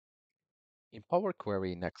In Power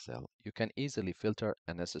Query in Excel, you can easily filter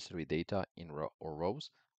unnecessary data in rows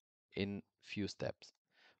in few steps.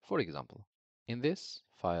 For example, in this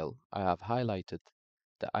file, I have highlighted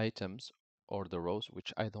the items or the rows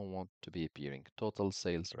which I don't want to be appearing, total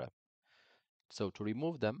sales rep. So to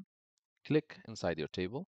remove them, click inside your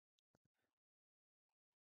table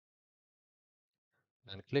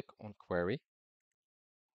and click on Query,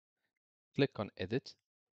 click on Edit.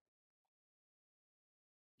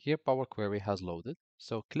 Here Power Query has loaded,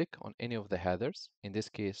 so click on any of the headers, in this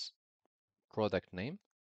case product name,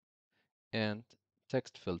 and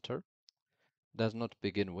text filter does not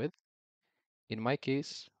begin with. In my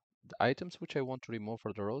case, the items which I want to remove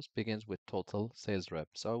for the rows begins with total sales rep.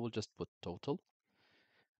 So I will just put total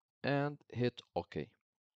and hit OK.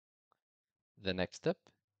 The next step,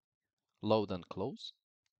 load and close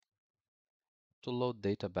to load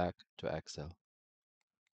data back to Excel.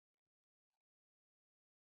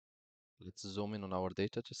 Let's zoom in on our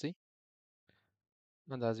data to see.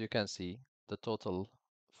 And as you can see, the total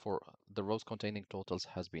for the rows containing totals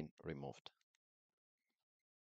has been removed.